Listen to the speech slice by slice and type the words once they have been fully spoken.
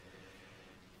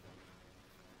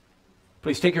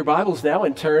Please take your Bibles now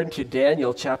and turn to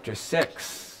Daniel chapter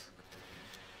 6.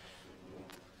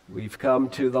 We've come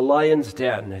to the lion's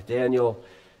den, Daniel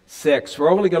 6.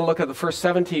 We're only going to look at the first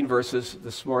 17 verses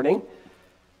this morning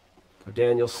of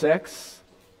Daniel 6.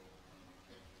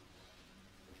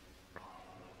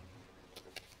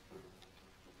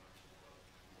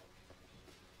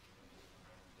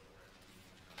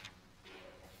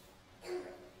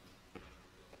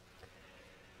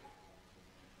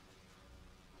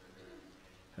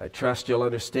 I trust you'll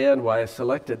understand why I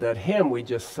selected that hymn we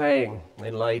just sang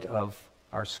in light of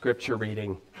our scripture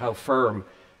reading, How Firm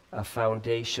a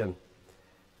Foundation.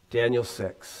 Daniel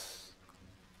 6.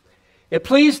 It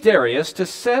pleased Darius to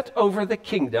set over the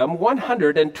kingdom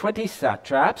 120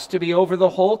 satraps to be over the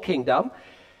whole kingdom,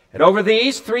 and over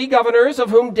these 3 governors, of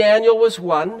whom Daniel was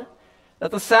one, that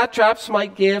the satraps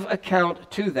might give account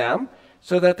to them,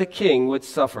 so that the king would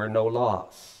suffer no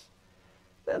loss.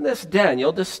 Then this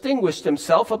Daniel distinguished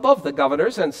himself above the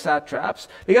governors and satraps,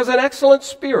 because an excellent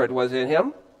spirit was in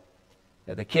him.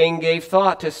 And the king gave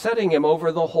thought to setting him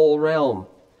over the whole realm.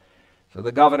 So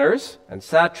the governors and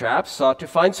satraps sought to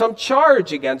find some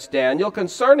charge against Daniel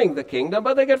concerning the kingdom,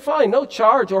 but they could find no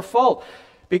charge or fault,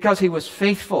 because he was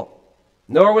faithful,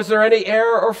 nor was there any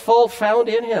error or fault found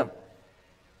in him.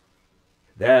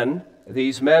 Then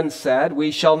these men said,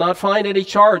 "We shall not find any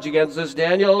charge against this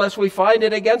Daniel unless we find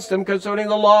it against him concerning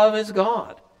the law of his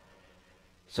God."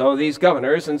 So these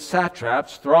governors and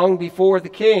satraps thronged before the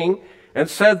king and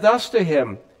said thus to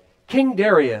him, "King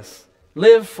Darius,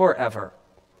 live forever.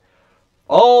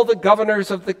 All the governors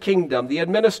of the kingdom, the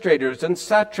administrators and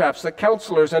satraps, the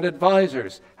counselors and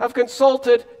advisors, have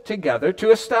consulted together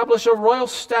to establish a royal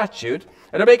statute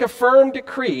and to make a firm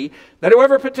decree that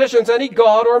whoever petitions any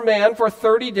god or man for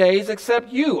 30 days, except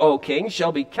you, O king,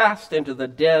 shall be cast into the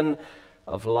den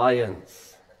of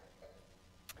lions.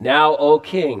 Now, O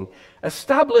king,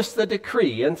 establish the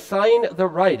decree and sign the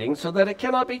writing so that it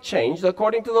cannot be changed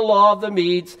according to the law of the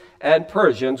Medes and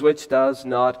Persians, which does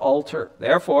not alter."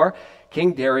 Therefore,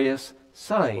 King Darius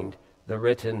signed the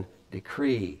written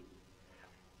decree.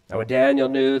 Now when Daniel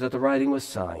knew that the writing was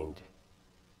signed,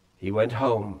 he went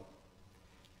home,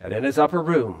 and in his upper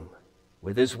room,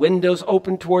 with his windows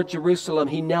open toward Jerusalem,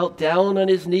 he knelt down on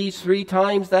his knees 3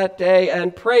 times that day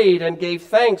and prayed and gave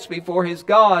thanks before his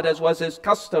God, as was his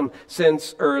custom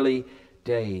since early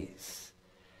days.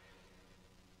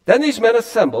 Then these men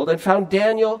assembled and found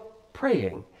Daniel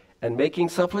praying and making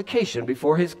supplication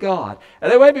before his God.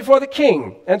 And they went before the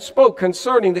king and spoke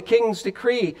concerning the king's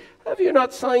decree. "Have you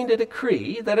not signed a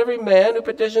decree that every man who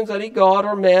petitions any god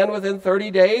or man within 30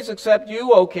 days, except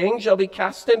you, O king, shall be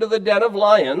cast into the den of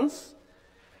lions?"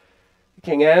 The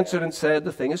king answered and said,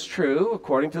 "The thing is true,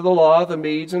 according to the law of the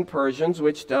Medes and Persians,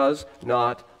 which does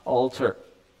not alter."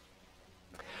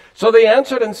 So they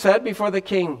answered and said before the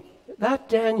king, "That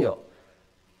Daniel,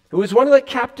 who is one of the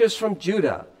captives from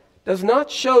Judah, does not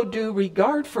show due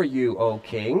regard for you, O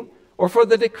king, or for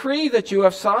the decree that you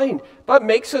have signed, but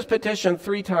makes his petition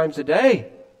 3 times a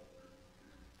day."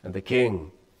 And the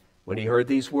king, when he heard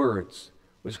these words,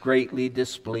 was greatly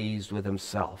displeased with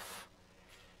himself,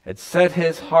 had set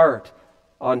his heart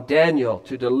on Daniel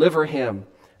to deliver him,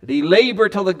 and he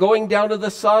labored till the going down of the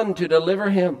sun to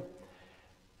deliver him.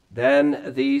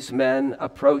 Then these men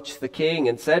approached the king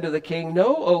and said to the king,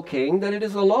 "Know, O king, that it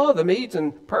is the law of the Medes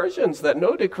and Persians that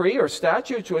no decree or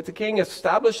statute which the king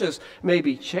establishes may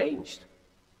be changed."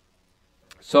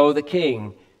 So the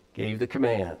king gave the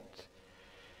command.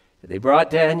 They brought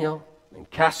Daniel and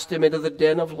cast him into the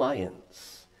den of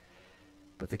lions.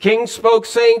 But the king spoke,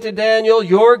 saying to Daniel,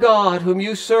 "Your God, whom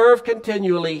you serve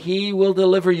continually, he will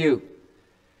deliver you."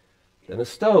 Then a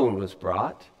stone was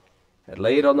brought and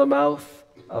laid on the mouth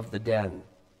of the den.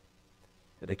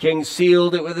 And the king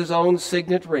sealed it with his own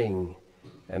signet ring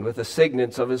and with the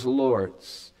signets of his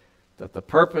lords, that the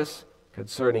purpose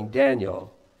concerning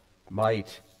Daniel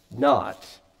might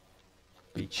not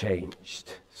be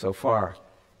changed. So far,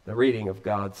 the reading of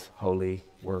God's holy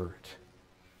word.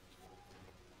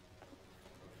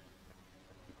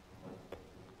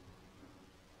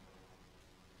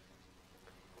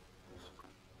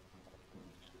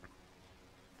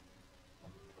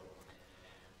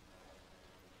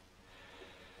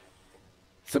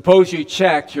 Suppose you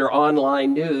checked your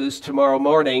online news tomorrow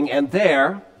morning, and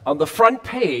there, on the front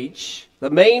page, the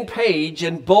main page,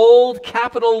 in bold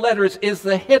capital letters, is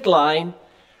the headline,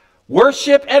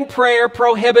 "Worship and prayer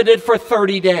prohibited for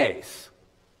 30 days.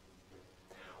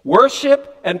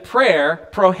 Worship and prayer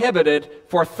prohibited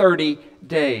for 30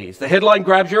 days. The headline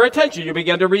grabs your attention. You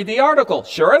begin to read the article.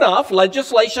 Sure enough,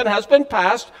 legislation has been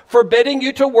passed forbidding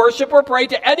you to worship or pray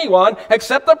to anyone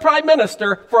except the Prime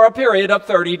Minister for a period of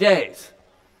 30 days.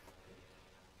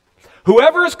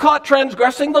 Whoever is caught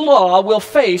transgressing the law will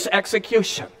face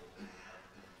execution.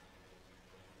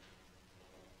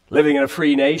 Living in a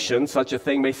free nation, such a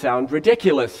thing may sound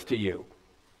ridiculous to you.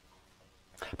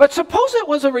 But suppose it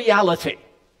was a reality.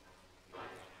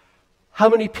 How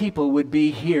many people would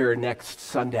be here next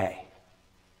Sunday?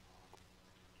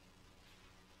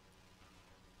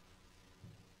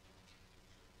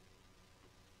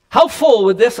 How full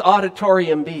would this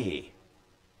auditorium be?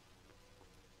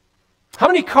 How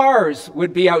many cars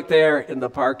would be out there in the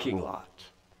parking lot?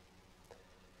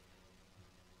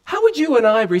 How would you and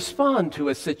I respond to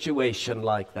a situation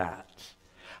like that?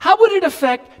 How would it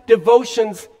affect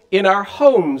devotions in our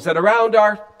homes and around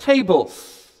our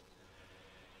tables?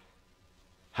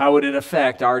 How would it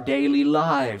affect our daily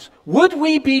lives? Would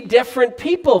we be different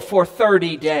people for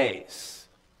 30 days?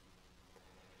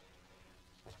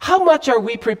 How much are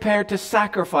we prepared to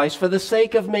sacrifice for the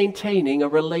sake of maintaining a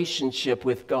relationship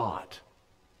with God?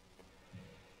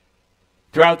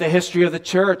 Throughout the history of the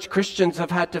church, Christians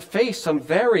have had to face some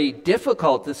very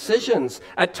difficult decisions.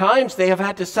 At times, they have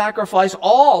had to sacrifice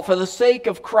all for the sake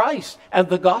of Christ and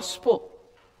the gospel.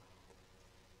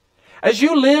 As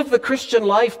you live the Christian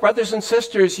life, brothers and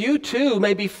sisters, you too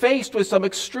may be faced with some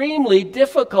extremely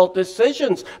difficult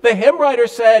decisions. The hymn writer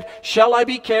said, "Shall I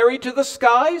be carried to the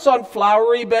skies on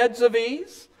flowery beds of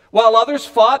ease, while others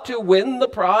fought to win the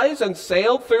prize and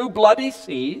sailed through bloody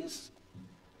seas?"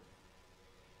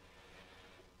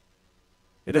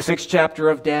 In the 6th chapter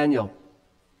of Daniel,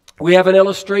 we have an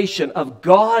illustration of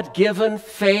God-given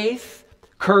faith,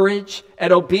 courage,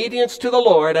 and obedience to the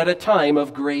Lord at a time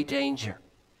of great danger.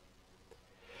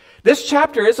 This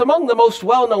chapter is among the most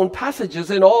well-known passages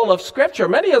in all of Scripture.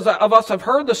 Many of us have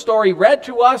heard the story read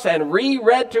to us and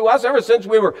reread to us ever since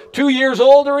we were 2 years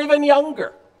old or even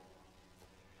younger.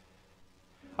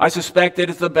 I suspect it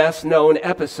is the best-known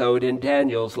episode in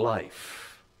Daniel's life.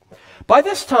 By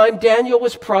this time, Daniel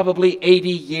was probably 80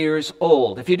 years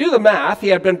old. If you do the math, he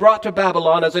had been brought to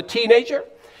Babylon as a teenager.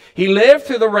 He lived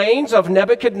through the reigns of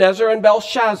Nebuchadnezzar and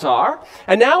Belshazzar,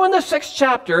 and now in the 6th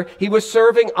chapter, he was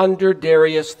serving under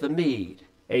Darius the Mede,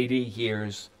 80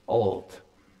 years old.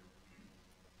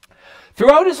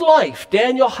 Throughout his life,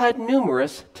 Daniel had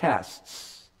numerous tests.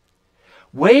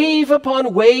 Wave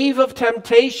upon wave of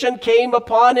temptation came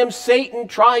upon him. Satan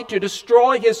tried to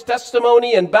destroy his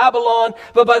testimony in Babylon,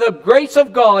 but by the grace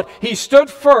of God, he stood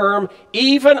firm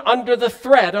even under the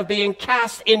threat of being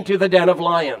cast into the den of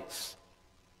lions.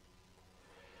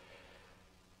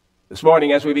 This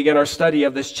morning, as we begin our study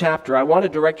of this chapter, I want to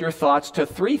direct your thoughts to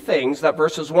 3 things that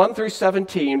verses 1 through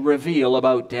 17 reveal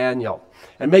about Daniel.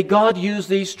 And may God use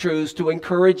these truths to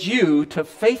encourage you to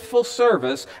faithful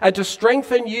service and to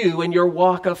strengthen you in your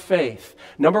walk of faith.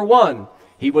 Number 1,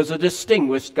 he was a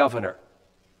distinguished governor.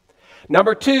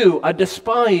 Number 2, a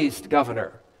despised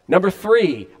governor. Number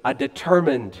 3, a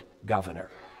determined governor.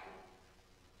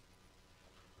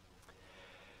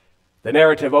 The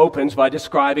narrative opens by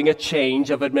describing a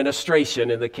change of administration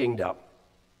in the kingdom.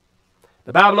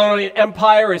 The Babylonian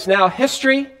Empire is now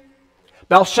history.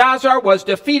 Belshazzar was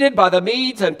defeated by the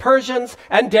Medes and Persians,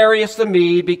 and Darius the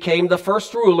Mede became the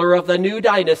first ruler of the new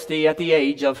dynasty at the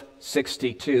age of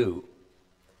 62.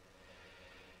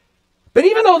 But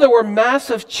even though there were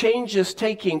massive changes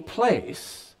taking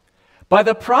place, by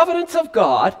the providence of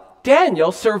God,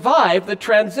 Daniel survived the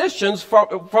transitions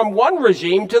from one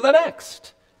regime to the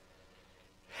next.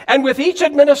 And with each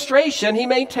administration, he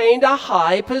maintained a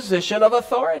high position of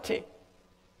authority.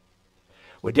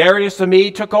 When Darius the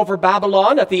Mede took over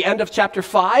Babylon at the end of chapter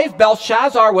 5,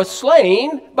 Belshazzar was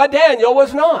slain, but Daniel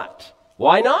was not.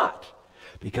 Why not?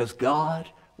 Because God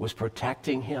was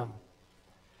protecting him.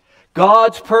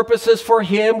 God's purposes for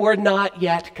him were not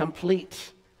yet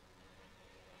complete.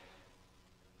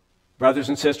 Brothers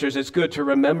and sisters, it's good to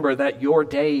remember that your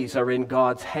days are in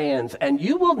God's hands, and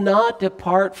you will not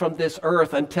depart from this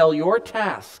earth until your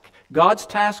task, God's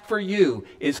task for you,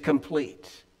 is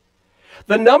complete.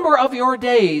 The number of your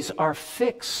days are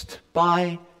fixed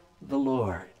by the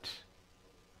Lord.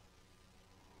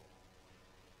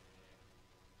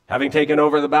 Having taken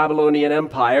over the Babylonian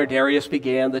Empire, Darius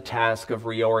began the task of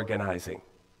reorganizing.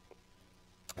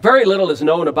 Very little is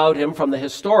known about him from the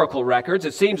historical records.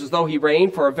 It seems as though he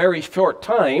reigned for a very short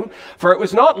time, for it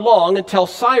was not long until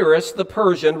Cyrus the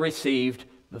Persian received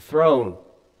the throne.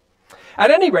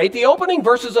 At any rate, the opening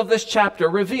verses of this chapter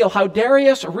reveal how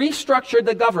Darius restructured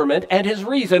the government and his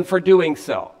reason for doing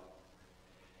so.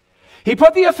 He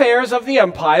put the affairs of the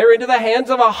empire into the hands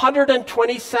of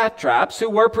 120 satraps who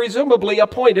were presumably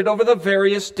appointed over the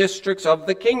various districts of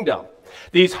the kingdom.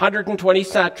 These 120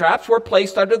 satraps were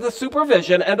placed under the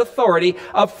supervision and authority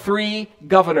of 3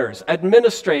 governors,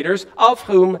 administrators, of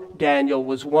whom Daniel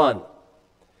was one.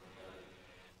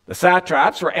 The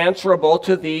satraps were answerable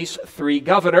to these 3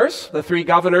 governors. The 3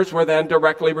 governors were then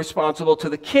directly responsible to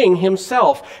the king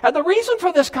himself. And the reason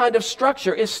for this kind of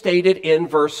structure is stated in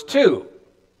verse 2.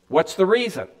 What's the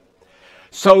reason?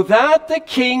 So that the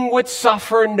king would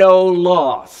suffer no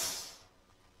loss.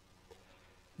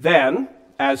 Then,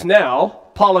 as now,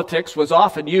 politics was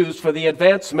often used for the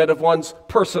advancement of one's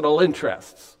personal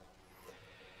interests.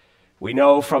 We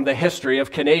know from the history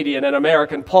of Canadian and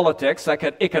American politics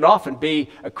that it can often be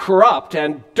a corrupt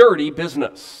and dirty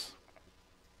business.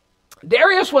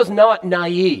 Darius was not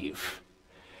naive.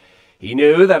 He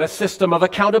knew that a system of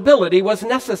accountability was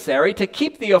necessary to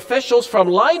keep the officials from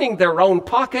lining their own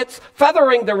pockets,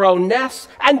 feathering their own nests,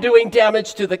 and doing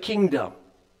damage to the kingdom.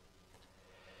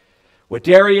 What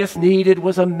Darius needed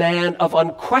was a man of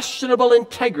unquestionable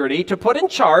integrity to put in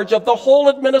charge of the whole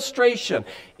administration.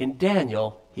 In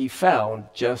Daniel, he found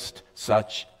just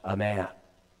such a man.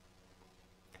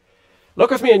 Look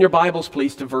with me in your Bibles,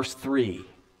 please, to verse 3.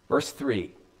 Verse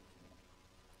 3.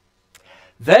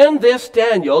 Then this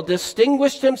Daniel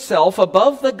distinguished himself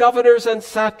above the governors and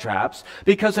satraps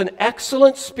because an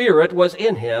excellent spirit was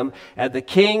in him, and the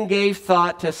king gave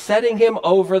thought to setting him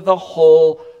over the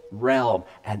whole realm.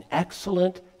 An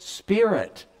excellent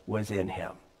spirit was in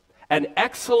him. An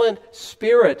excellent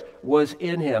spirit was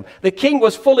in him. The king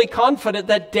was fully confident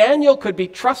that Daniel could be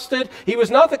trusted. He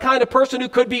was not the kind of person who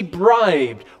could be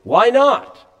bribed. Why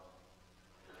not?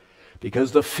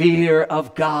 Because the fear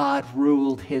of God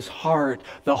ruled his heart.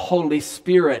 The Holy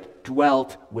Spirit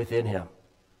dwelt within him.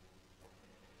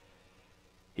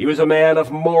 He was a man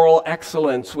of moral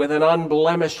excellence with an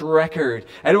unblemished record.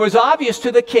 And it was obvious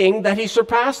to the king that he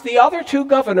surpassed the other 2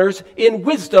 governors in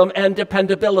wisdom and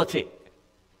dependability.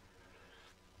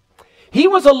 He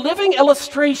was a living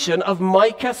illustration of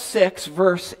Micah 6,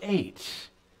 verse 8.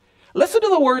 Listen to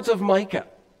the words of Micah.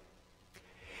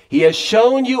 He has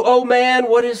shown you, O man,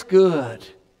 what is good.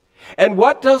 And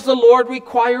what does the Lord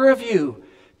require of you?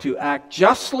 To act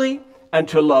justly and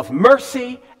to love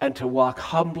mercy and to walk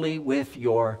humbly with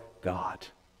your God.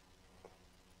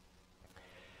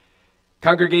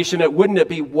 Congregation, wouldn't it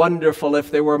be wonderful if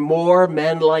there were more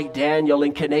men like Daniel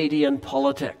in Canadian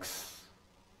politics?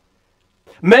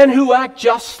 Men who act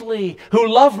justly, who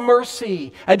love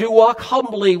mercy, and who walk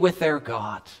humbly with their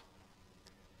God.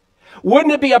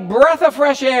 Wouldn't it be a breath of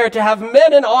fresh air to have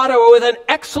men in Ottawa with an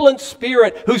excellent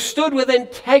spirit, who stood with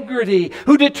integrity,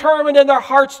 who determined in their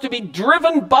hearts to be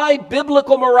driven by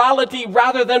biblical morality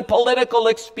rather than political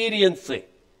expediency?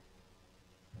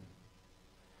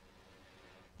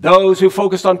 Those who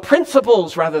focused on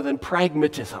principles rather than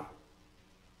pragmatism.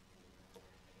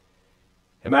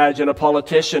 Imagine a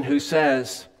politician who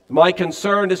says, my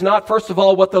concern is not, first of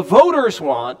all, what the voters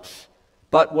want,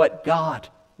 but what God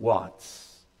wants.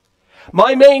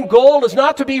 My main goal is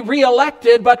not to be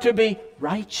reelected, but to be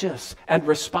righteous and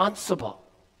responsible.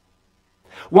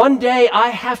 One day I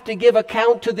have to give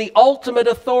account to the ultimate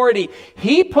authority.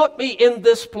 He put me in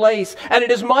this place, and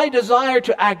it is my desire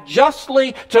to act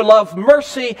justly, to love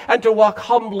mercy, and to walk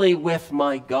humbly with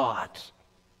my God.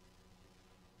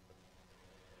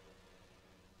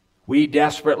 We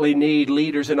desperately need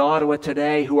leaders in Ottawa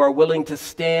today who are willing to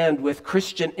stand with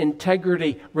Christian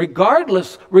integrity,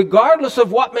 regardless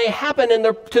of what may happen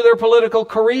to their political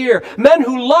career. Men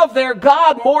who love their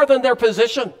God more than their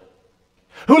position,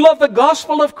 who love the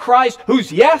gospel of Christ, whose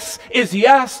yes is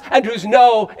yes and whose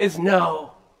no is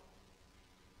no.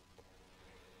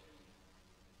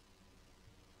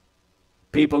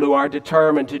 People who are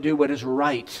determined to do what is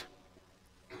right,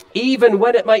 even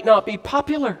when it might not be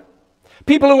popular.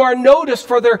 People who are noticed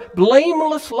for their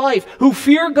blameless life, who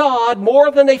fear God more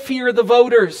than they fear the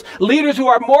voters. Leaders who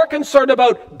are more concerned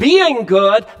about being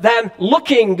good than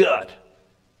looking good.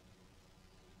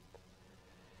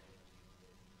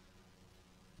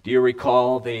 Do you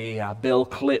recall the Bill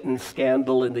Clinton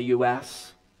scandal in the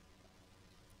U.S.?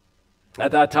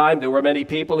 At that time, there were many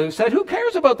people who said, who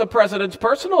cares about the president's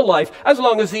personal life as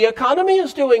long as the economy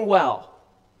is doing well?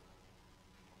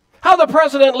 How the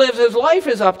president lives his life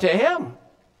is up to him.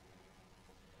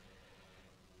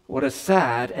 What a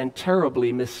sad and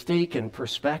terribly mistaken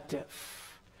perspective.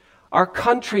 Our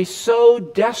country so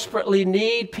desperately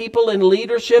needs people in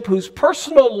leadership whose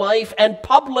personal life and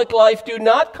public life do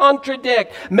not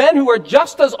contradict. Men who are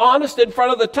just as honest in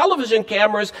front of the television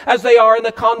cameras as they are in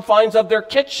the confines of their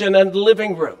kitchen and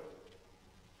living room.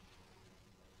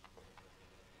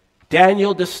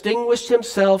 Daniel distinguished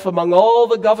himself among all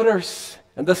the governors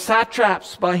and the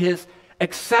satraps by his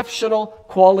exceptional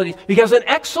qualities, because an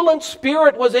excellent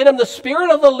spirit was in him, the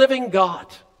Spirit of the living God.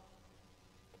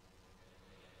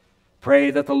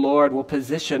 Pray that the Lord will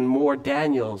position more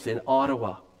Daniels in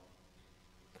Ottawa,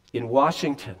 in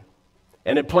Washington,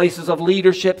 and in places of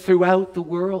leadership throughout the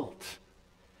world.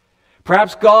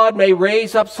 Perhaps God may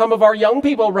raise up some of our young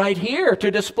people right here to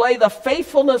display the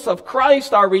faithfulness of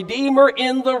Christ, our Redeemer,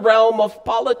 in the realm of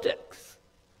politics.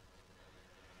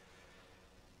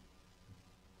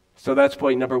 So that's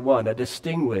point number one, a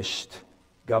distinguished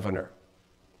governor.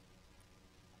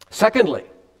 Secondly,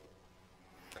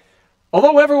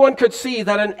 although everyone could see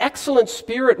that an excellent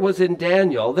spirit was in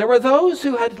Daniel, there were those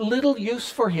who had little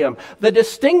use for him. The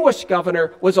distinguished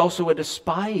governor was also a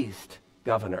despised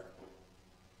governor.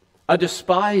 A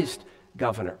despised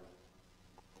governor.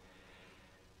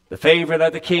 The favor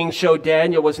that the king showed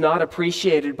Daniel was not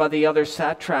appreciated by the other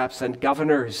satraps and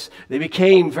governors. They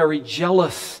became very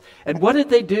jealous. And what did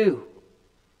they do?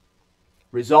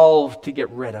 Resolved to get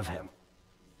rid of him.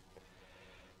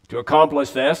 To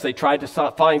accomplish this, they tried to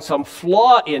find some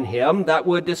flaw in him that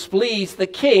would displease the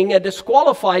king and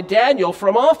disqualify Daniel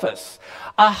from office.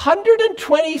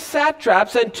 120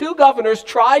 satraps and 2 governors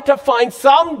tried to find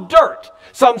some dirt,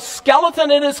 some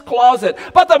skeleton in his closet.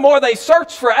 But the more they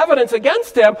searched for evidence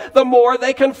against him, the more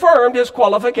they confirmed his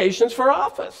qualifications for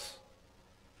office.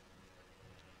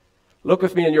 Look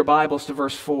with me in your Bibles to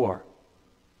verse 4.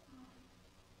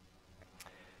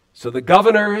 So the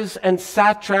governors and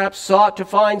satraps sought to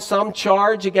find some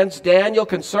charge against Daniel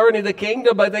concerning the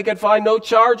kingdom, but they could find no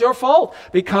charge or fault,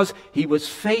 because he was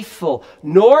faithful,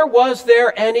 nor was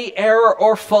there any error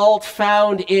or fault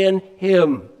found in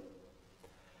him.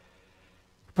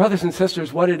 Brothers and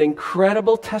sisters, what an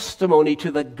incredible testimony to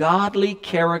the godly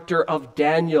character of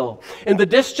Daniel. In the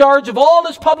discharge of all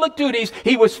his public duties,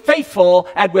 he was faithful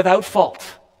and without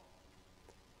fault.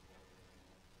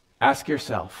 Ask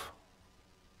yourself,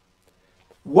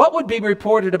 what would be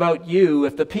reported about you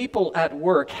if the people at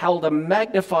work held a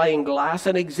magnifying glass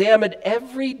and examined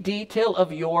every detail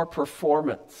of your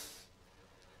performance?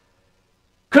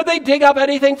 Could they dig up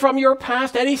anything from your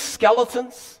past, any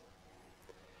skeletons?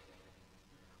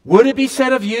 Would it be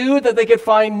said of you that they could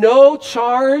find no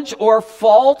charge or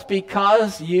fault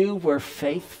because you were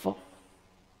faithful?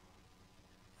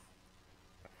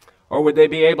 Or would they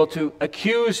be able to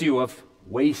accuse you of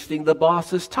wasting the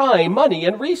boss's time, money,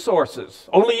 and resources,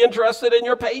 only interested in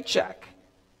your paycheck?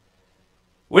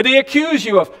 Would they accuse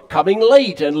you of coming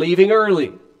late and leaving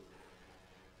early?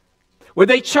 Would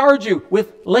they charge you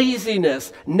with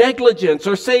laziness, negligence,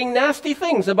 or saying nasty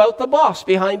things about the boss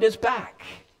behind his back?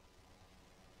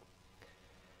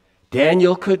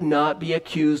 Daniel could not be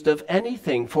accused of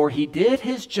anything, for he did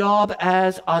his job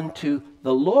as unto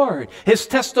the Lord. His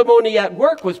testimony at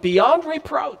work was beyond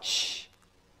reproach.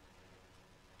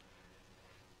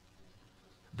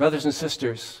 Brothers and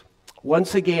sisters,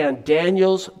 once again,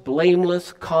 Daniel's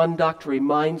blameless conduct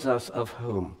reminds us of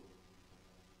whom?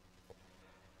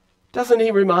 Doesn't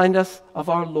he remind us of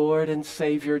our Lord and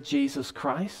Savior Jesus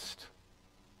Christ?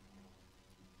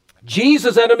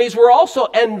 Jesus' enemies were also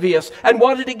envious and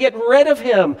wanted to get rid of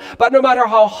him, but no matter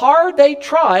how hard they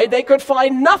tried, they could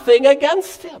find nothing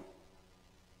against him.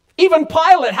 Even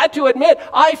Pilate had to admit,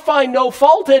 I find no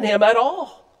fault in him at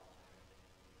all.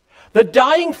 The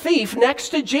dying thief next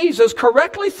to Jesus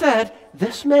correctly said,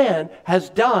 this man has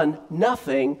done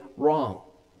nothing wrong.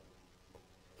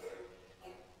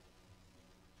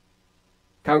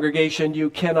 Congregation, you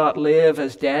cannot live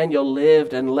as Daniel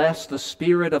lived unless the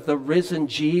Spirit of the risen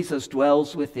Jesus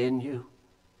dwells within you.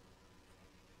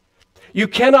 You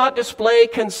cannot display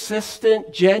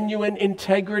consistent, genuine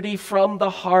integrity from the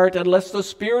heart unless the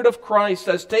Spirit of Christ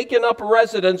has taken up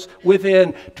residence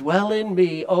within. Dwell in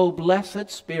me, O blessed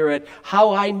Spirit,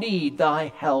 how I need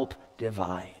thy help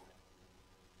divine.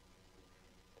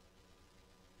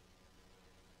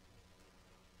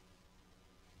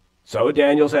 So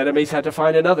Daniel's enemies had to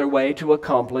find another way to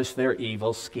accomplish their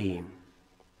evil scheme.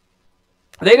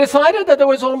 They decided that there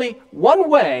was only one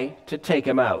way to take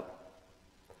him out.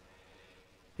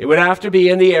 It would have to be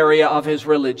in the area of his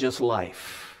religious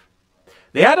life.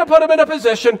 They had to put him in a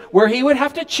position where he would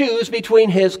have to choose between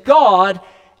his God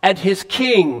and his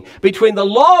king, between the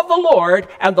law of the Lord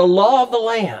and the law of the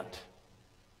land.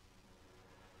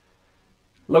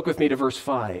 Look with me to verse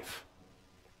 5.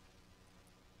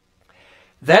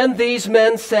 Then these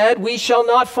men said, we shall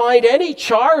not find any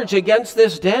charge against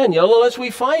this Daniel unless we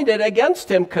find it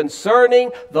against him concerning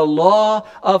the law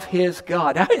of his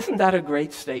God. Now, isn't that a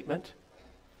great statement?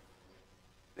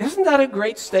 Isn't that a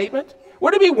great statement?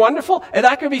 Wouldn't it be wonderful? And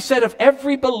that could be said of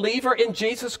every believer in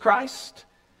Jesus Christ.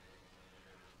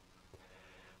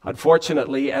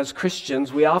 Unfortunately, as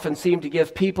Christians, we often seem to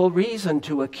give people reason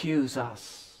to accuse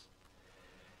us.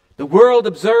 The world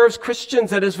observes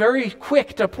Christians and is very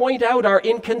quick to point out our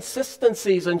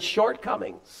inconsistencies and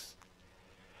shortcomings.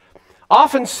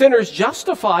 Often sinners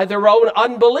justify their own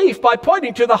unbelief by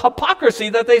pointing to the hypocrisy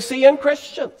that they see in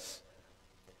Christians.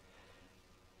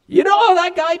 You know how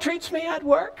that guy treats me at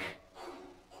work?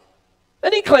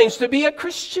 And he claims to be a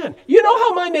Christian. You know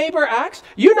how my neighbor acts?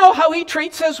 You know how he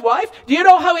treats his wife? Do you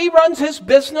know how he runs his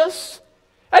business?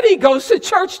 And he goes to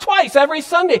church twice every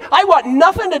Sunday. I want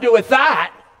nothing to do with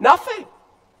that. Nothing.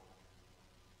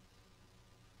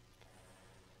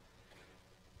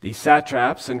 These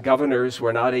satraps and governors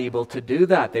were not able to do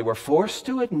that. They were forced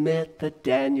to admit that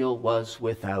Daniel was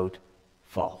without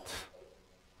fault.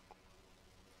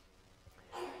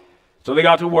 So they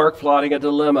got to work plotting a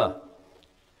dilemma.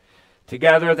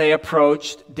 Together they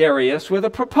approached Darius with a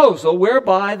proposal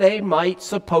whereby they might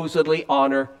supposedly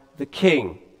honor the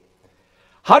king.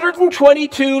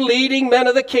 122 leading men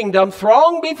of the kingdom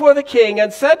thronged before the king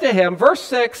and said to him, verse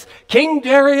 6, King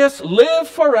Darius, live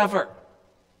forever.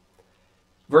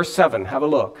 Verse 7, have a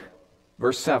look.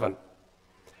 Verse 7.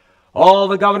 All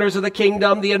the governors of the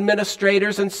kingdom, the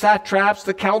administrators and satraps,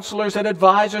 the counselors and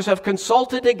advisors have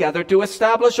consulted together to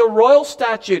establish a royal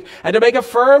statute and to make a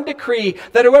firm decree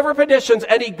that whoever petitions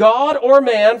any god or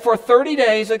man for 30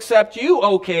 days except you,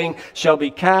 O king, shall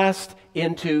be cast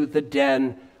into the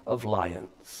den of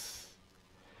lions.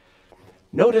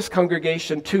 Notice,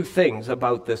 congregation, two things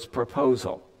about this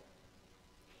proposal.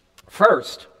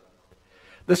 First,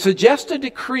 the suggested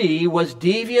decree was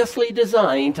deviously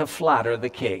designed to flatter the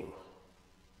king.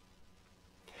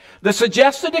 The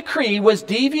suggested decree was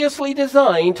deviously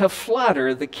designed to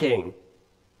flatter the king.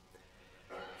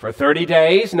 For 30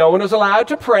 days, no one was allowed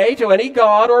to pray to any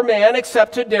god or man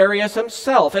except to Darius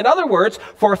himself. In other words,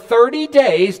 for 30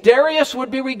 days, Darius would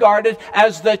be regarded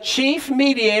as the chief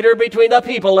mediator between the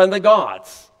people and the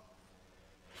gods.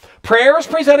 Prayers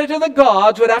presented to the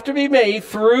gods would have to be made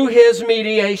through his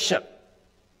mediation.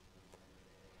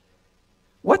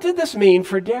 What did this mean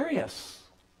for Darius?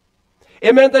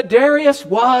 It meant that Darius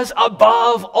was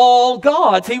above all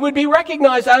gods. He would be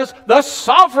recognized as the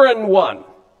sovereign one.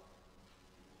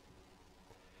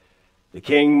 The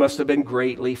king must have been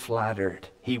greatly flattered.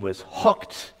 He was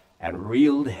hooked and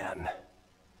reeled in.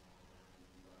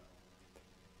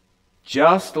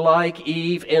 Just like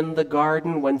Eve in the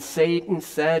garden when Satan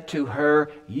said to her,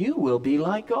 you will be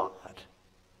like God.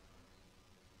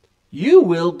 You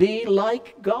will be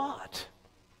like God.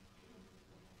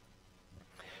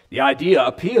 The idea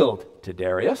appealed to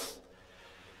Darius.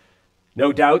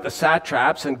 No doubt the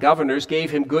satraps and governors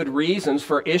gave him good reasons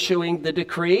for issuing the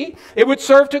decree. It would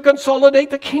serve to consolidate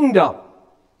the kingdom.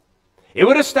 It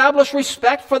would establish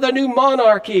respect for the new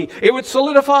monarchy. It would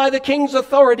solidify the king's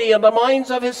authority in the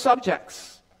minds of his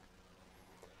subjects.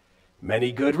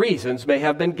 Many good reasons may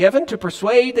have been given to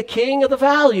persuade the king of the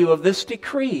value of this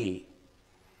decree.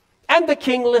 And the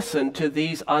king listened to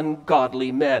these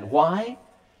ungodly men. Why?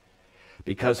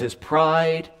 Because his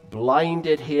pride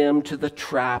blinded him to the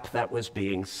trap that was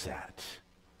being set.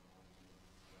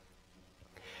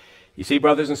 You see,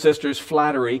 brothers and sisters,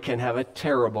 flattery can have a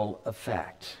terrible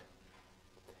effect.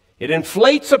 It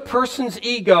inflates a person's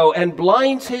ego and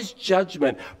blinds his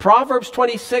judgment. Proverbs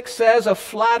 26 says, a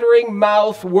flattering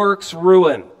mouth works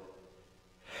ruin.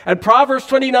 And Proverbs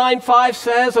 29:5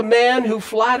 says, a man who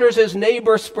flatters his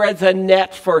neighbor spreads a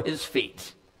net for his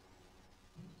feet.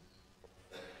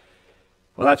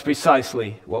 Well, that's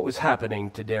precisely what was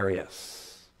happening to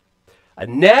Darius. A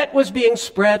net was being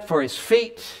spread for his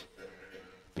feet.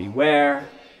 Beware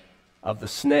of the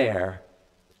snare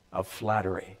of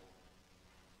flattery.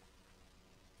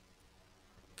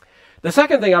 The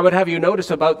second thing I would have you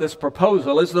notice about this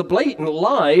proposal is the blatant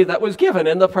lie that was given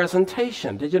in the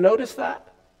presentation. Did you notice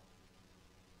that?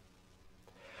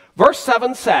 Verse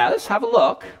 7 says, have a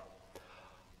look,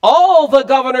 all the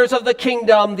governors of the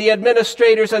kingdom, the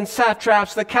administrators and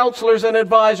satraps, the counselors and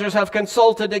advisors have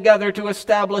consulted together to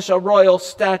establish a royal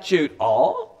statute.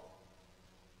 All?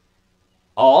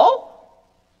 All?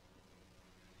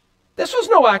 This was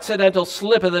no accidental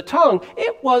slip of the tongue.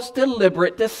 It was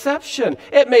deliberate deception.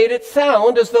 It made it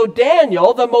sound as though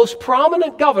Daniel, the most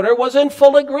prominent governor, was in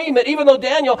full agreement, even though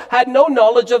Daniel had no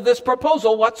knowledge of this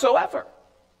proposal whatsoever.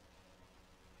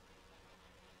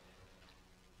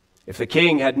 If the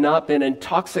king had not been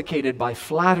intoxicated by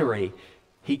flattery,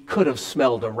 he could have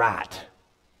smelled a rat.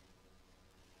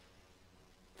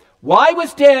 Why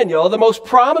was Daniel, the most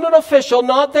prominent official,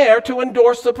 not there to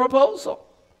endorse the proposal?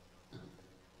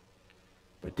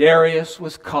 But Darius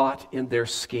was caught in their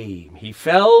scheme. He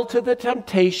fell to the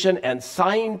temptation and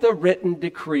signed the written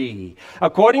decree.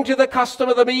 According to the custom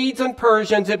of the Medes and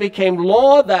Persians, it became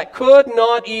law that could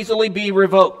not easily be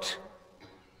revoked.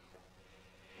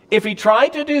 If he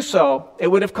tried to do so,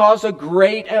 it would have caused a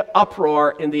great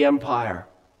uproar in the empire.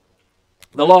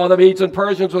 The law of the Medes and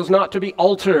Persians was not to be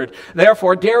altered.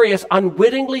 Therefore, Darius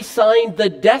unwittingly signed the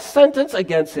death sentence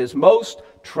against his most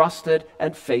trusted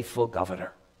and faithful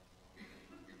governor.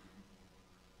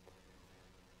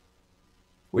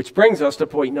 Which brings us to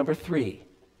point number 3.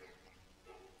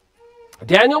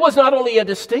 Daniel was not only a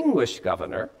distinguished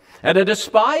governor and a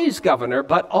despised governor,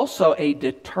 but also a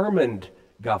determined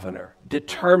governor.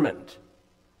 Determined.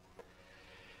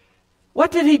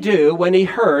 What did he do when he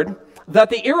heard that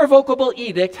the irrevocable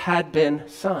edict had been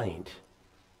signed?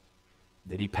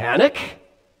 Did he panic?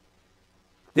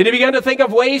 Did he begin to think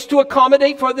of ways to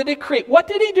accommodate for the decree? What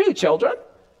did he do, children?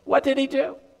 What did he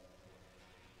do?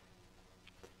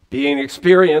 Being an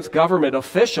experienced government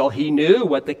official, he knew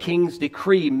what the king's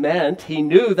decree meant. He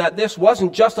knew that this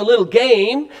wasn't just a little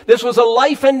game. This was a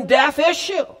life and death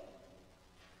issue.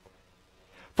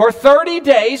 For 30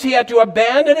 days, he had to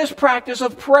abandon his practice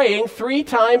of praying 3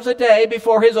 times a day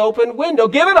before his open window.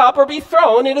 Give it up or be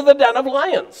thrown into the den of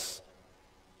lions.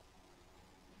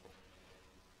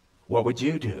 What would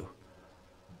you do?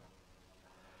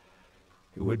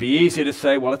 It would be easy to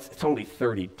say, well, it's only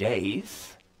 30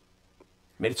 days.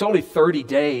 I mean, it's only 30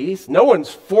 days. No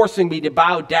one's forcing me to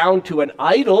bow down to an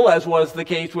idol, as was the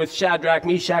case with Shadrach,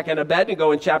 Meshach, and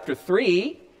Abednego in chapter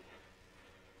 3.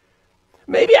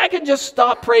 Maybe I can just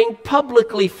stop praying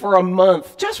publicly for a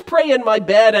month. Just pray in my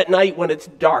bed at night when it's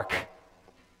dark.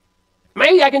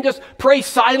 Maybe I can just pray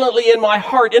silently in my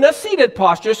heart in a seated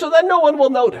posture so that no one will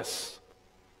notice.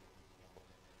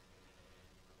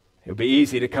 It would be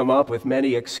easy to come up with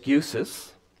many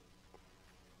excuses.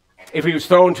 If he was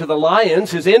thrown to the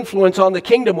lions, his influence on the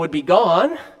kingdom would be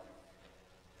gone.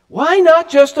 Why not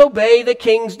just obey the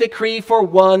king's decree for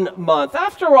 1 month?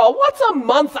 After all, what's a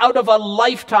month out of a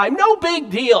lifetime? No big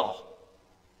deal.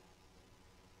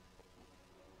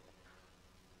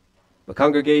 The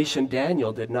congregation,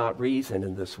 Daniel did not reason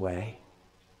in this way.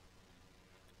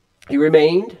 He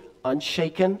remained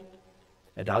unshaken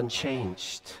and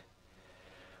unchanged.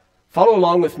 Follow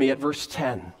along with me at verse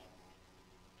 10.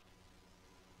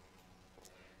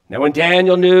 Now when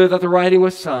Daniel knew that the writing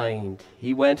was signed,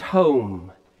 he went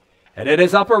home, and in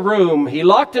his upper room he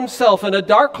locked himself in a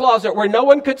dark closet where no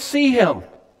one could see him.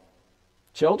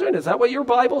 Children, is that what your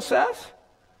Bible says?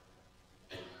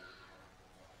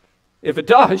 If it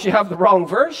does, you have the wrong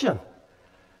version.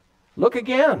 Look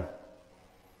again.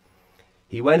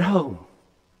 He went home.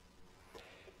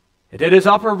 And in his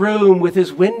upper room, with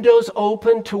his windows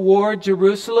open toward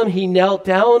Jerusalem, he knelt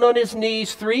down on his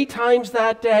knees 3 times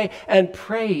that day and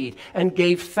prayed and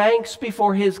gave thanks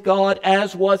before his God,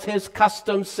 as was his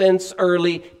custom since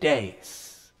early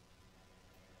days.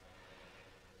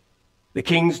 The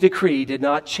king's decree did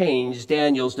not change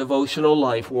Daniel's devotional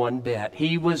life one bit.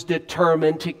 He was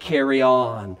determined to carry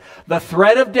on. The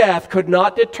threat of death could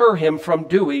not deter him from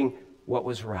doing what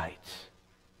was right.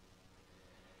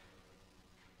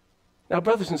 Now,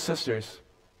 brothers and sisters,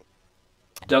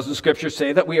 doesn't Scripture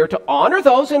say that we are to honor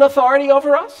those in authority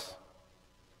over us?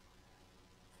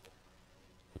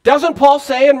 Doesn't Paul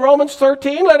say in Romans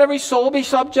 13, let every soul be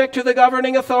subject to the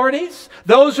governing authorities?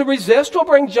 Those who resist will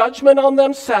bring judgment on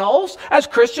themselves. As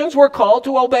Christians, we're called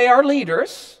to obey our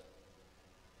leaders.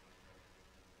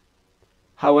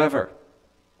 However,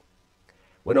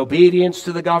 when obedience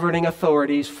to the governing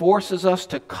authorities forces us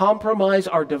to compromise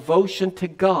our devotion to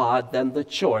God, then the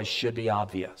choice should be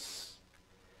obvious.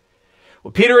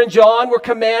 When Peter and John were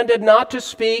commanded not to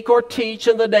speak or teach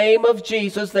in the name of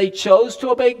Jesus, they chose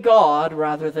to obey God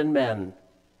rather than men.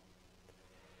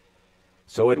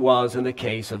 So it was in the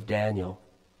case of Daniel.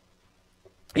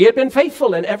 He had been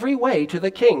faithful in every way to the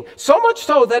king, so much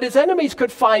so that his enemies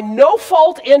could find no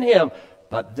fault in him.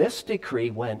 But this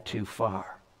decree went too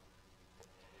far.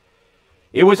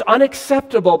 It was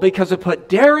unacceptable because it put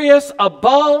Darius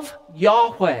above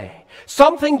Yahweh,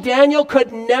 something Daniel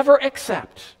could never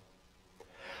accept.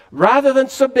 Rather than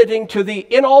submitting to the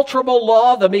inalterable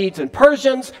law of the Medes and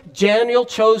Persians, Daniel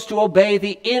chose to obey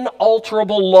the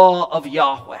inalterable law of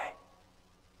Yahweh.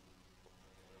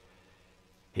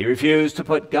 He refused to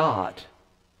put God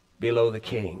below the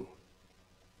king.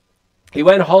 He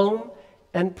went home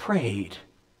and prayed,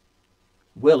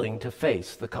 willing to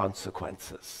face the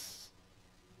consequences.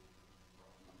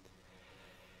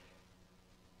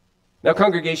 Now,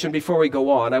 congregation, before we go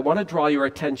on, I want to draw your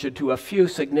attention to a few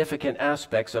significant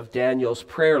aspects of Daniel's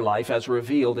prayer life as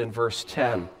revealed in verse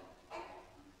 10.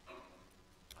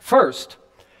 First,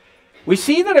 we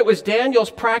see that it was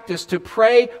Daniel's practice to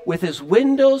pray with his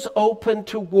windows open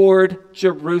toward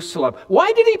Jerusalem.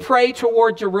 Why did he pray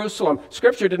toward Jerusalem?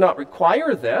 Scripture did not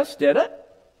require this, did it?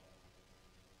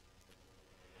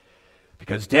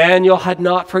 Because Daniel had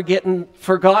not forgotten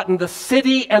the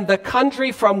city and the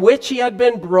country from which he had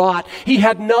been brought. He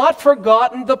had not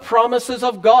forgotten the promises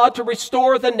of God to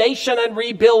restore the nation and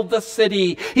rebuild the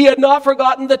city. He had not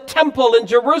forgotten the temple in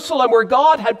Jerusalem where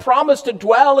God had promised to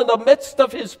dwell in the midst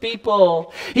of his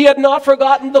people. He had not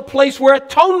forgotten the place where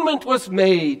atonement was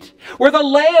made, where the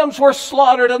lambs were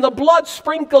slaughtered and the blood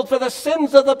sprinkled for the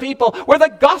sins of the people, where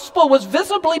the gospel was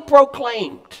visibly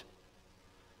proclaimed.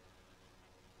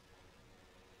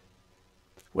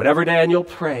 Whenever Daniel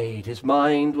prayed, his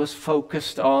mind was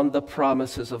focused on the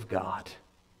promises of God.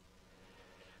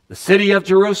 The city of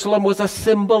Jerusalem was a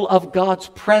symbol of God's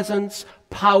presence,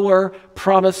 power,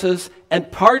 promises, and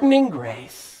pardoning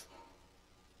grace.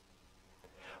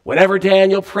 Whenever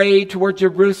Daniel prayed toward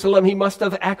Jerusalem, he must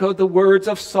have echoed the words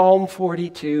of Psalm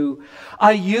 42.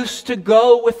 I used to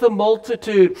go with the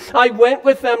multitude. I went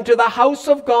with them to the house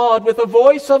of God with a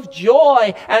voice of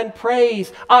joy and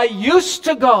praise. I used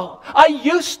to go. I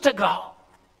used to go.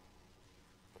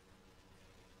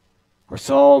 Or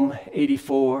Psalm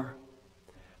 84.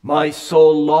 My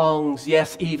soul longs,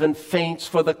 yes, even faints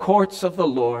for the courts of the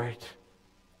Lord.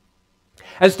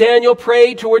 As Daniel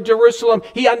prayed toward Jerusalem,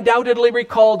 he undoubtedly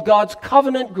recalled God's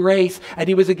covenant grace, and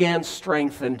he was again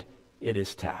strengthened in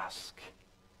his task.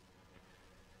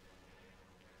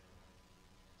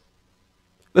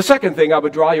 The second thing I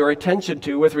would draw your attention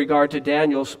to with regard to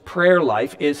Daniel's prayer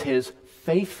life is his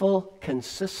faithful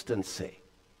consistency.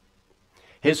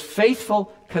 His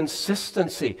faithful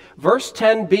consistency. Verse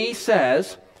 10b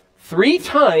says, 3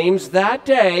 times that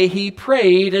day he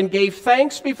prayed and gave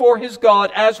thanks before his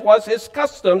God, as was his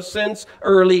custom since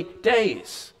early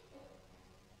days.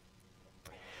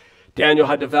 Daniel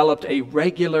had developed a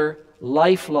regular,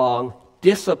 lifelong,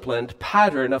 disciplined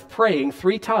pattern of praying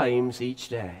 3 times each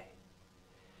day.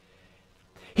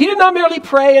 He did not merely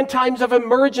pray in times of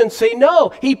emergency.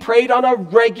 No, he prayed on a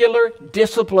regular,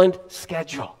 disciplined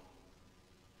schedule.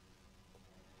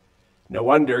 No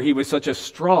wonder he was such a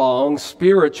strong,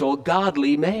 spiritual,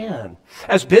 godly man.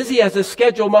 As busy as his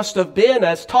schedule must have been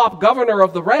as top governor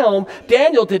of the realm,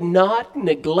 Daniel did not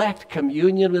neglect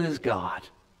communion with his God.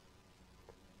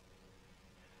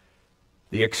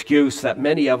 The excuse that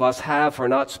many of us have for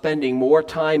not spending more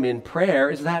time in prayer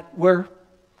is that we're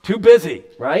too busy,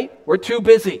 right? We're too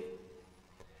busy.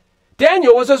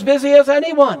 Daniel was as busy as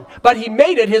anyone, but he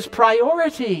made it his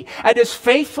priority, and his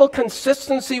faithful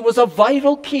consistency was a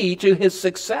vital key to his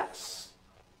success.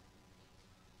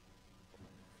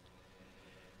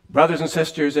 Brothers and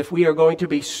sisters, if we are going to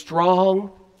be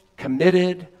strong,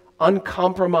 committed,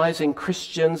 uncompromising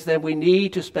Christians, then we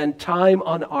need to spend time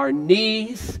on our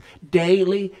knees,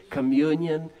 daily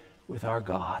communion with our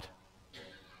God.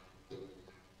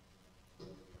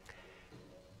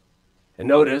 And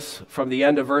notice from the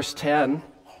end of verse 10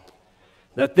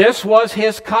 that this was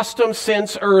his custom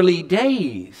since early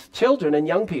days. Children and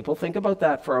young people, think about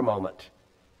that for a moment.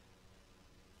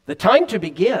 The time to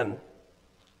begin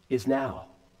is now.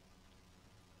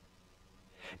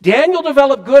 Daniel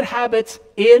developed good habits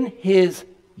in his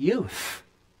youth.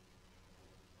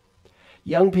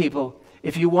 Young people,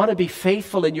 if you want to be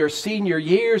faithful in your senior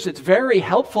years, it's very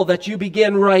helpful that you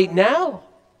begin right now.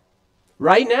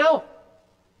 Right now.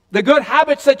 The good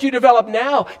habits that you develop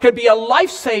now could be a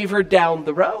lifesaver down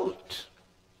the road.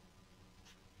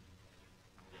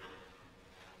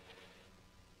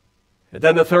 And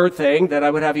then the third thing that I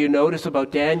would have you notice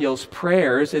about Daniel's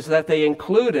prayers is that they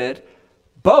included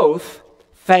both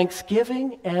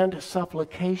thanksgiving and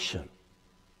supplication.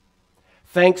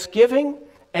 Thanksgiving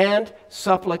and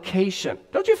supplication.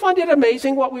 Don't you find it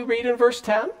amazing what we read in verse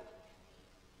 10?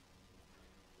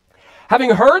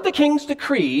 Having heard the king's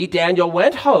decree, Daniel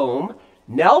went home,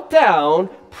 knelt down,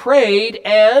 prayed,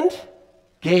 and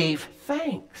gave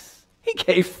thanks. He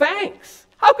gave thanks.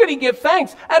 How could he give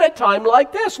thanks at a time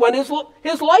like this when his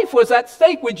life was at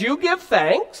stake? Would you give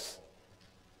thanks?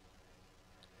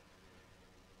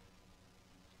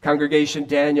 Congregation,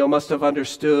 Daniel must have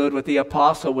understood what the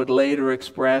apostle would later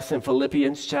express in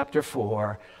Philippians chapter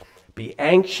 4. Be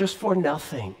anxious for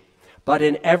nothing, but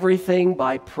in everything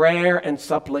by prayer and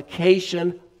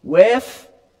supplication with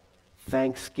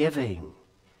thanksgiving.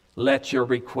 Let your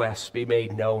requests be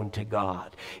made known to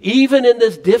God. Even in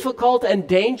this difficult and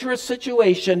dangerous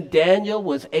situation, Daniel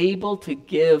was able to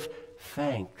give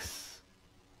thanks.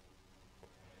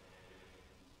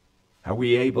 Are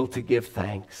we able to give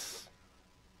thanks?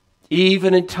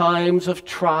 even in times of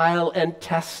trial and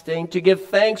testing, to give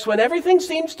thanks when everything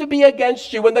seems to be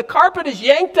against you, when the carpet is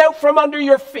yanked out from under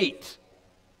your feet.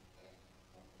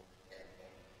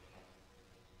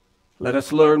 Let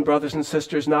us learn, brothers and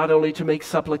sisters, not only to make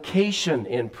supplication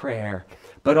in prayer,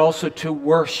 but also to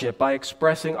worship by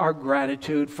expressing our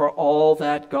gratitude for all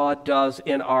that God does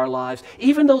in our lives.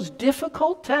 Even those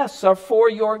difficult tests are for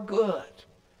your good.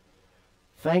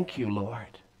 Thank you,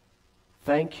 Lord.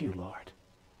 Thank you, Lord.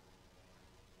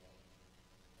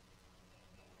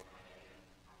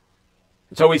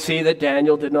 And so we see that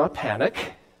Daniel did not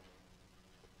panic.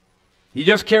 He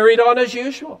just carried on as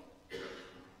usual.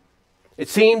 It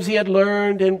seems he had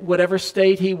learned in whatever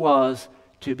state he was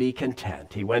to be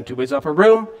content. He went to his upper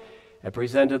room and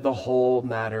presented the whole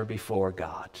matter before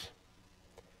God.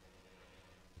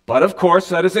 But of course,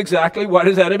 that is exactly what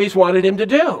his enemies wanted him to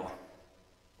do.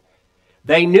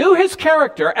 They knew his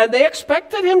character and they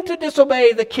expected him to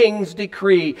disobey the king's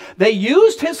decree. They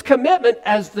used his commitment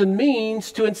as the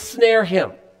means to ensnare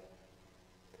him.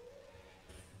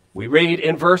 We read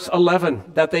in verse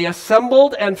 11 that they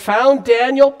assembled and found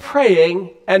Daniel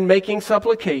praying and making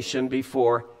supplication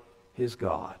before his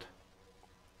God.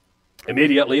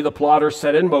 Immediately, the plotters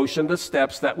set in motion the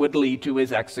steps that would lead to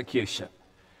his execution.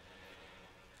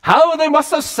 How they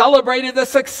must have celebrated the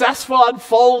successful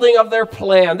unfolding of their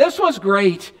plan. This was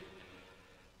great.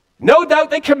 No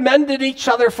doubt they commended each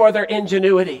other for their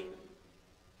ingenuity.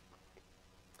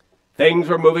 Things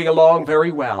were moving along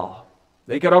very well.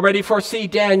 They could already foresee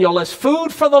Daniel as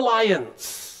food for the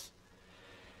lions.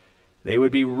 They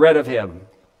would be rid of him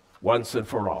once and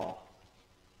for all.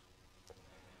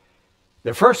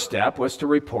 Their first step was to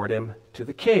report him to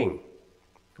the king.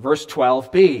 Verse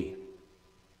 12b.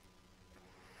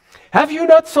 Have you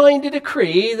not signed a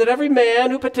decree that every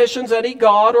man who petitions any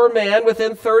god or man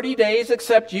within 30 days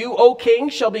except you, O king,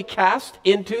 shall be cast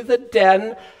into the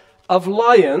den of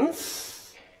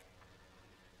lions?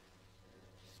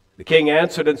 The king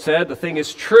answered and said, the thing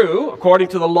is true, according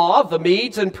to the law of the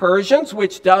Medes and Persians,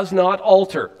 which does not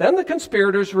alter. Then the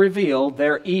conspirators revealed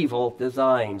their evil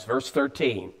designs. Verse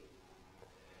 13.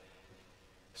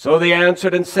 So they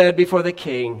answered and said before the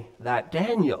king that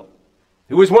Daniel,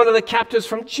 who was one of the captives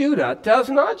from Judah, does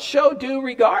not show due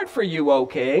regard for you, O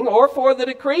king, or for the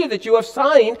decree that you have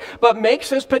signed, but makes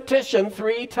his petition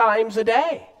 3 times a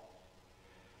day.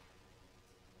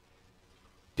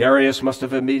 Darius must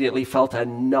have immediately felt a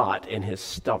knot in his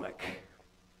stomach.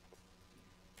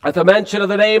 At the mention of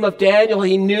the name of Daniel,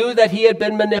 he knew that he had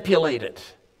been manipulated.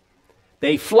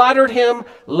 They flattered him,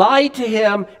 lied to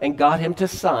him, and got him to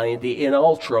sign the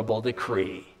inalterable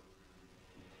decree.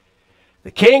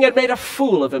 The king had made a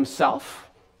fool of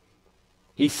himself.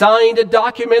 He signed a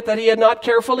document that he had not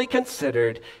carefully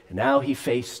considered, and now he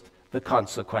faced the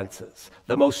consequences.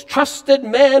 The most trusted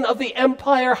man of the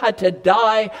empire had to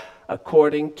die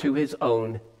according to his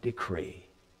own decree.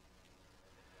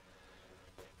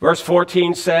 Verse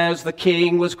 14 says, the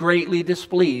king was greatly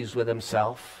displeased with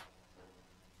himself.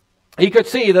 He could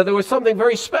see that there was something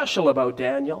very special about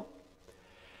Daniel.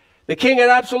 The king had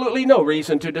absolutely no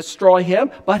reason to destroy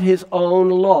him, but his own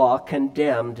law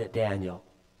condemned Daniel.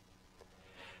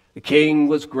 The king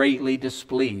was greatly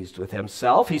displeased with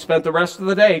himself. He spent the rest of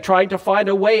the day trying to find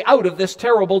a way out of this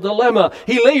terrible dilemma.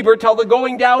 He labored till the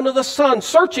going down of the sun,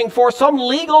 searching for some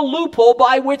legal loophole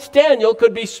by which Daniel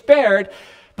could be spared,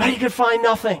 but he could find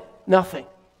nothing.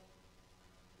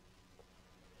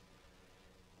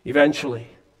 Eventually,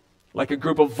 like a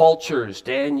group of vultures,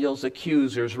 Daniel's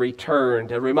accusers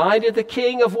returned and reminded the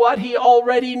king of what he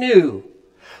already knew.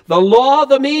 The law of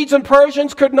the Medes and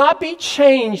Persians could not be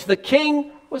changed. The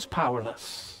king was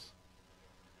powerless.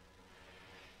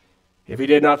 If he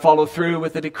did not follow through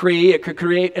with the decree, it could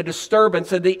create a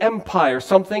disturbance in the empire,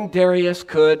 something Darius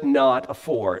could not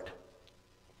afford.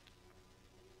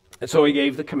 And so he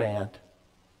gave the command.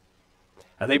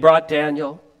 And they brought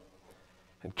Daniel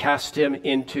and cast him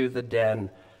into the den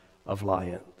of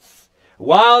lions.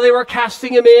 While they were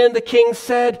casting him in, the king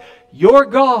said, your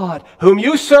God, whom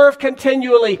you serve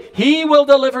continually, he will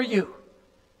deliver you.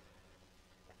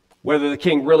 Whether the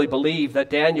king really believed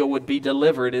that Daniel would be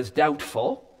delivered is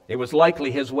doubtful. It was likely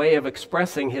his way of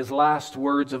expressing his last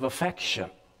words of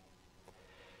affection.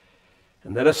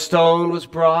 And then a stone was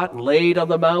brought and laid on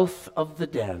the mouth of the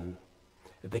den.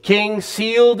 The king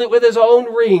sealed it with his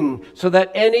own ring, so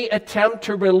that any attempt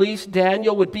to release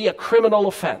Daniel would be a criminal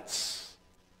offense.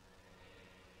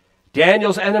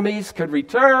 Daniel's enemies could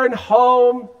return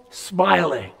home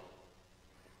smiling.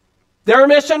 Their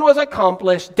mission was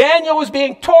accomplished. Daniel was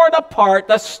being torn apart.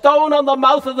 The stone on the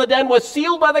mouth of the den was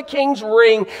sealed by the king's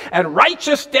ring, and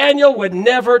righteous Daniel would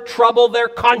never trouble their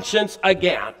conscience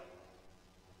again.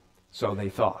 so they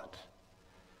thought.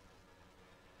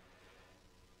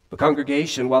 The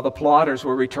congregation, while the plotters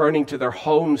were returning to their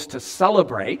homes to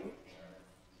celebrate,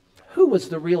 who was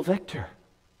the real victor?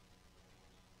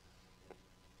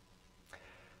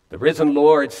 The risen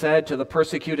Lord said to the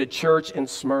persecuted church in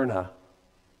Smyrna,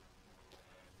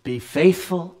 "Be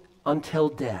faithful until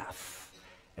death,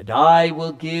 and I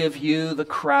will give you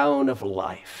the crown of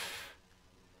life."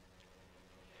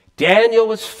 Daniel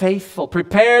was faithful,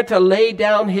 prepared to lay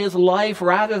down his life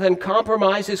rather than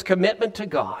compromise his commitment to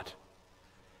God.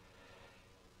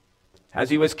 As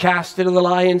he was cast into the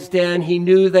lion's den, he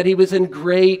knew that he was in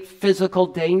great physical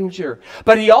danger.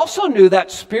 But he also knew that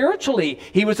spiritually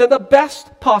he was in the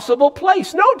best possible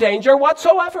place. No danger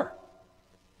whatsoever.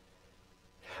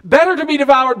 Better to be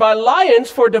devoured by lions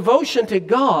for devotion to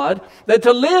God than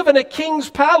to live in a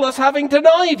king's palace having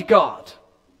denied God.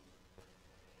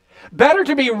 Better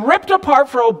to be ripped apart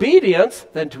for obedience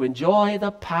than to enjoy the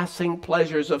passing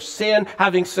pleasures of sin,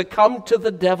 having succumbed to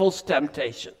the devil's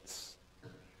temptations.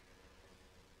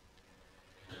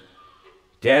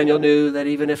 Daniel knew that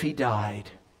even if he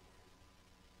died,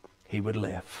 he would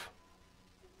live.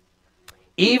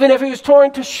 Even if he was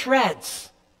torn to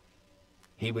shreds,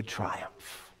 he would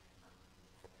triumph.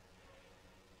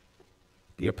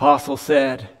 The apostle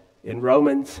said in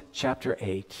Romans chapter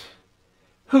 8,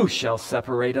 "Who shall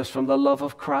separate us from the love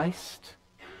of Christ?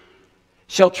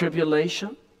 Shall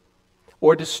tribulation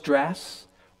or distress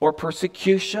or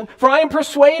persecution? For I am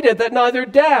persuaded that neither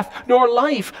death, nor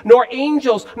life, nor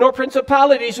angels, nor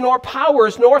principalities, nor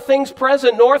powers, nor things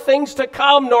present, nor things to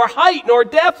come, nor height, nor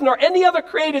depth, nor any other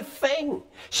created thing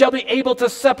shall be able to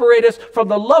separate us from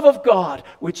the love of God,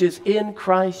 which is in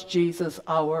Christ Jesus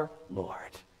our Lord."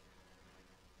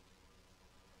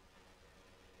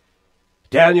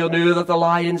 Daniel knew that the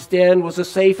lion's den was the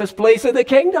safest place in the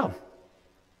kingdom.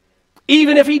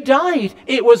 Even if he died,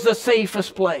 it was the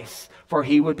safest place, for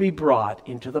he would be brought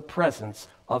into the presence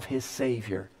of his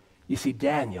Savior. You see,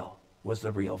 Daniel was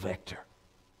the real victor.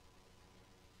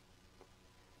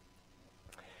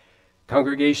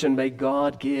 Congregation, may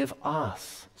God give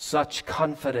us such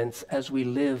confidence as we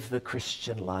live the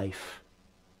Christian life.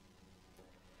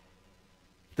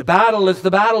 The battle is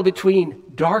the battle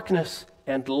between darkness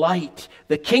and light,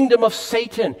 the kingdom of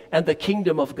Satan and the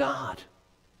kingdom of God.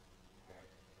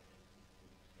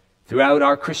 Throughout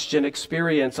our Christian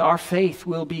experience, our faith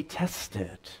will be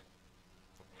tested.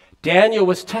 Daniel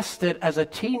was tested as a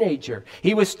teenager.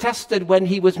 He was tested when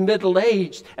he was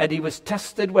middle-aged, and he was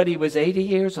tested when he was 80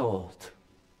 years old.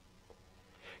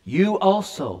 You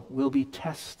also will be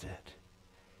tested.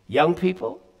 Young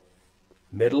people,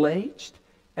 middle-aged,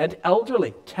 and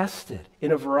elderly, tested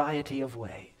in a variety of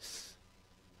ways.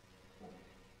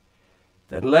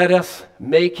 Then let us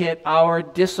make it our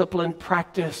disciplined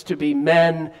practice to be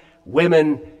men,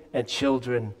 women, and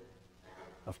children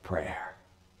of prayer.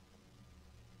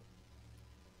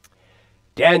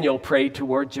 Daniel prayed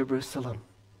toward Jerusalem.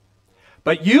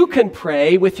 But you can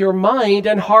pray with your mind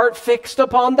and heart fixed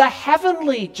upon the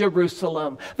heavenly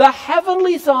Jerusalem, the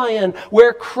heavenly Zion,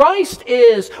 where Christ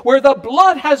is, where the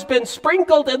blood has been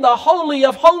sprinkled in the Holy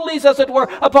of Holies, as it were,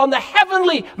 upon the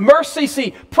heavenly mercy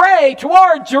seat. Pray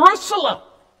toward Jerusalem.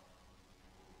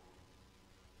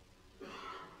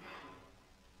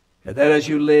 And then as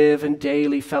you live in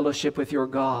daily fellowship with your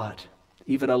God,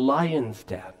 even a lion's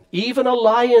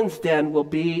den will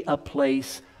be a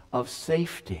place of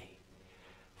safety.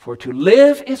 For to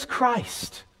live is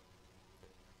Christ,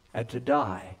 and to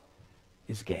die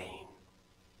is gain.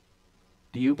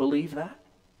 Do you believe that?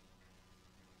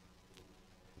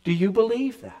 Do you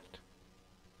believe that?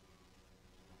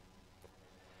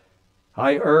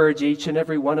 I urge each and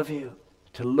every one of you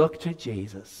to look to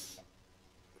Jesus,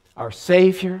 our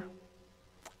Savior,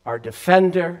 our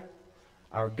defender,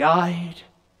 our guide,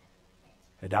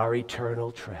 and our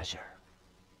eternal treasure.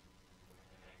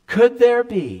 Could there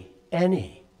be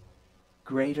any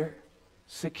greater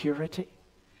security?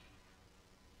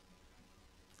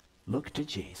 Look to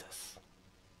Jesus.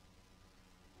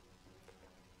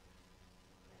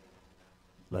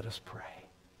 Let us pray.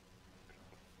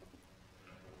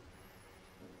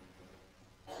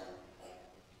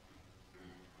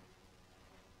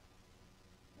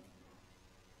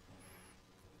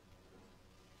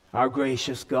 Our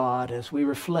gracious God, as we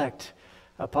reflect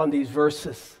upon these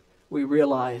verses, we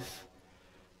realize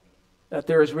that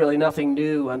there is really nothing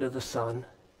new under the sun.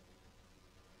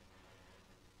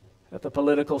 That the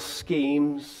political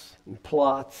schemes and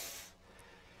plots,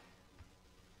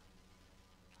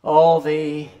 all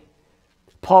the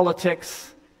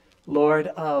politics, Lord,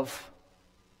 of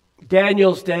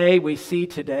Daniel's day, we see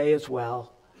today as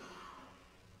well.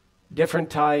 different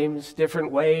times,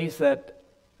 different ways that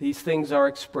these things are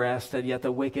expressed, and yet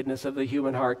the wickedness of the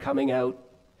human heart coming out,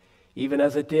 even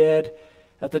as it did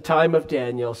at the time of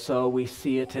Daniel, so we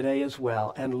see it today as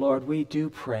well. And Lord, we do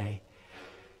pray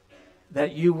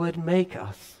that you would make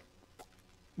us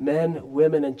men,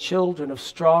 women, and children of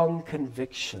strong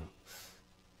convictions.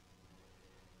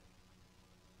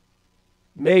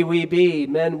 May we be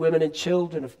men, women, and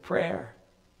children of prayer.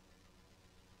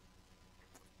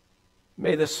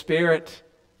 May the Spirit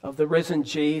of the risen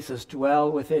Jesus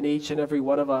dwell within each and every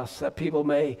one of us, that people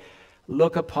may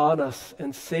look upon us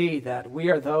and see that we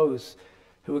are those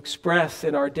who express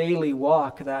in our daily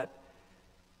walk that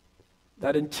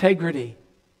integrity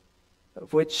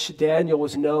of which Daniel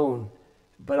was known,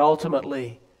 but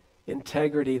ultimately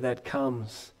integrity that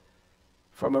comes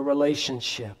from a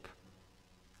relationship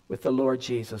with the Lord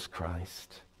Jesus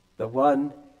Christ, the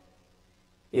one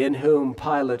in whom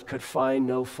Pilate could find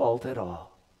no fault at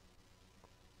all.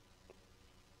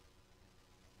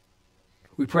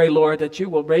 We pray, Lord, that you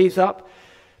will raise up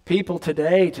people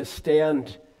today to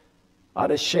stand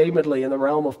unashamedly in the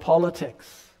realm of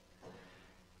politics.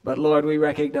 But Lord, we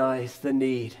recognize the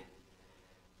need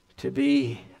to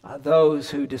be those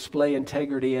who display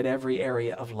integrity in every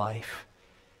area of life.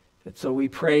 And so we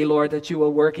pray, Lord, that you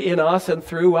will work in us and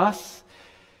through us.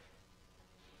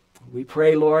 We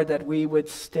pray, Lord, that we would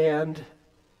stand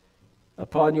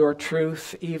upon your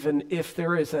truth, even if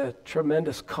there is a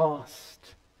tremendous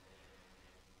cost.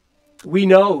 We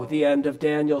know the end of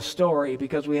Daniel's story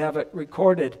because we have it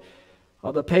recorded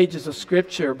on the pages of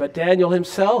Scripture, but Daniel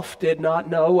himself did not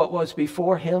know what was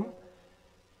before him.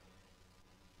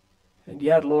 And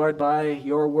yet, Lord, by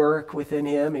your work within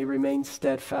him, he remained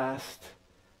steadfast,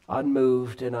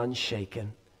 unmoved, and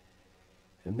unshaken.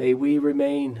 And may we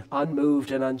remain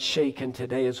unmoved and unshaken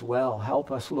today as well.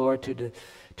 Help us, Lord,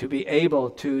 to be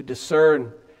able to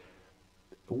discern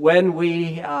when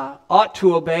we ought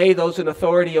to obey those in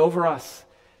authority over us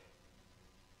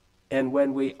and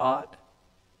when we ought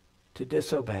to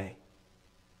disobey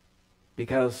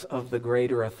because of the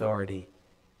greater authority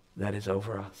that is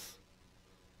over us.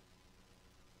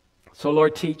 So,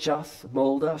 Lord, teach us,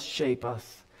 mold us, shape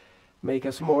us, make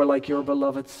us more like your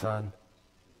beloved Son.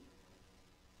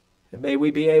 And may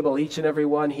we be able, each and every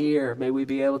one here, may we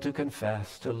be able to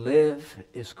confess, to live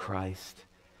is Christ,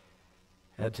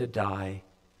 and to die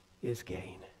is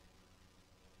gain.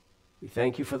 We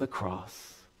thank you for the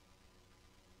cross.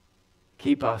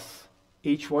 Keep us,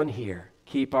 each one here,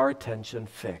 keep our attention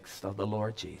fixed on the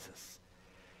Lord Jesus.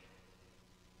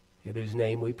 In whose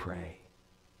name we pray.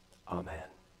 Amen.